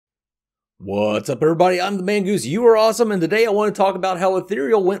What's up everybody, I'm the Mangoose, you are awesome, and today I want to talk about how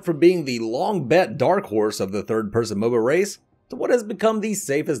Ethereal went from being the long bet dark horse of the third-person MOBA race to what has become the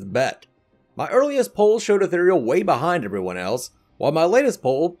safest bet. My earliest poll showed Ethereal way behind everyone else, while my latest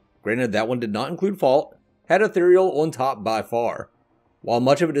poll, granted that one did not include Fault, had Ethereal on top by far. While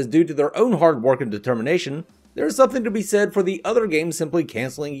much of it is due to their own hard work and determination, there is something to be said for the other games simply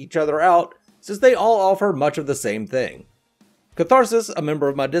canceling each other out, since they all offer much of the same thing. Catharsis, a member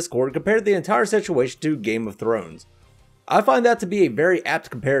of my Discord, compared the entire situation to Game of Thrones. I find that to be a very apt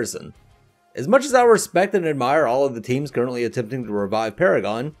comparison. As much as I respect and admire all of the teams currently attempting to revive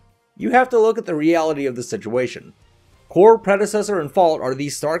Paragon, you have to look at the reality of the situation. Core, Predecessor, and Fault are the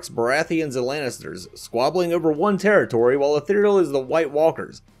Starks, Baratheons, and Lannisters, squabbling over one territory, while Ethereal is the White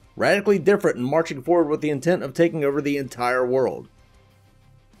Walkers, radically different and marching forward with the intent of taking over the entire world.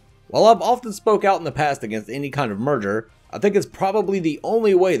 While I've often spoke out in the past against any kind of merger, I think it's probably the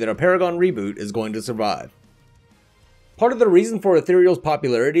only way that a Paragon reboot is going to survive. Part of the reason for Ethereal's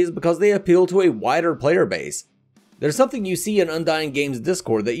popularity is because they appeal to a wider player base. There's something you see in Undying Games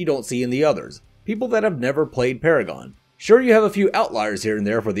Discord that you don't see in the others, people that have never played Paragon. Sure, you have a few outliers here and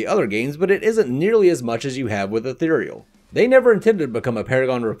there for the other games, but it isn't nearly as much as you have with Ethereal. They never intended to become a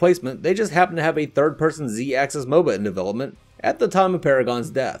Paragon replacement, they just happened to have a third-person Z-axis MOBA in development at the time of Paragon's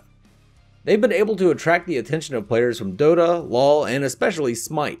death. They've been able to attract the attention of players from Dota, LoL, and especially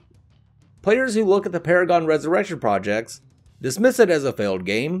Smite. Players who look at the Paragon Resurrection projects, dismiss it as a failed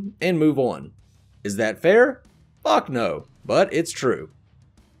game, and move on. Is that fair? Fuck no, but it's true.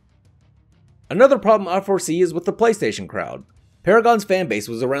 Another problem I foresee is with the PlayStation crowd. Paragon's fanbase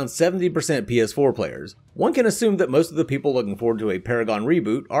was around 70% PS4 players. One can assume that most of the people looking forward to a Paragon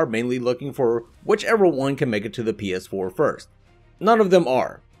reboot are mainly looking for whichever one can make it to the PS4 first. None of them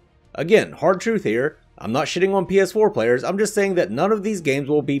are. Again, hard truth here, I'm not shitting on PS4 players, I'm just saying that none of these games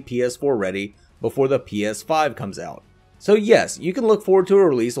will be PS4 ready before the PS5 comes out. So yes, you can look forward to a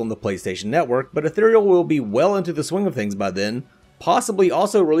release on the PlayStation Network, but Ethereal will be well into the swing of things by then, possibly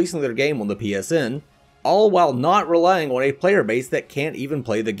also releasing their game on the PSN, all while not relying on a player base that can't even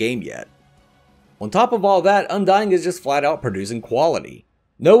play the game yet. On top of all that, Undying is just flat out producing quality.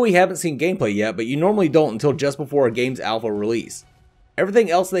 No, we haven't seen gameplay yet, but you normally don't until just before a game's alpha release.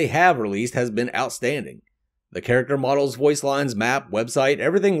 Everything else they have released has been outstanding. The character models, voice lines, map, website,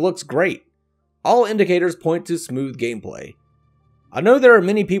 everything looks great. All indicators point to smooth gameplay. I know there are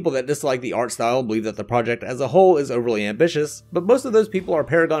many people that dislike the art style and believe that the project as a whole is overly ambitious, but most of those people are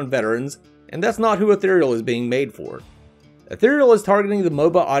Paragon veterans, and that's not who Ethereal is being made for. Ethereal is targeting the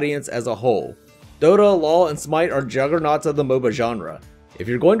MOBA audience as a whole. Dota, LoL, and Smite are juggernauts of the MOBA genre. If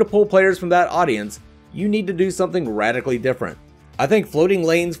you're going to pull players from that audience, you need to do something radically different. I think floating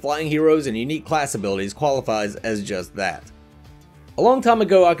lanes, flying heroes, and unique class abilities qualifies as just that. A long time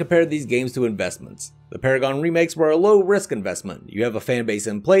ago I compared these games to investments. The Paragon remakes were a low risk investment. You have a fanbase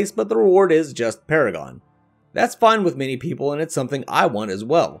in place, but the reward is just Paragon. That's fine with many people and it's something I want as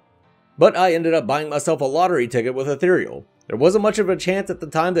well. But I ended up buying myself a lottery ticket with Ethereal. There wasn't much of a chance at the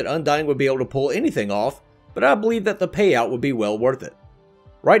time that Undying would be able to pull anything off, but I believe that the payout would be well worth it.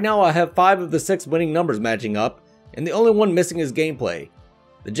 Right now I have 5 of the 6 winning numbers matching up, and the only one missing is gameplay.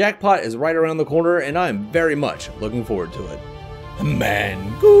 The jackpot is right around the corner and I am very much looking forward to it.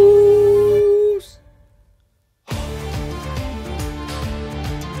 Mangoose!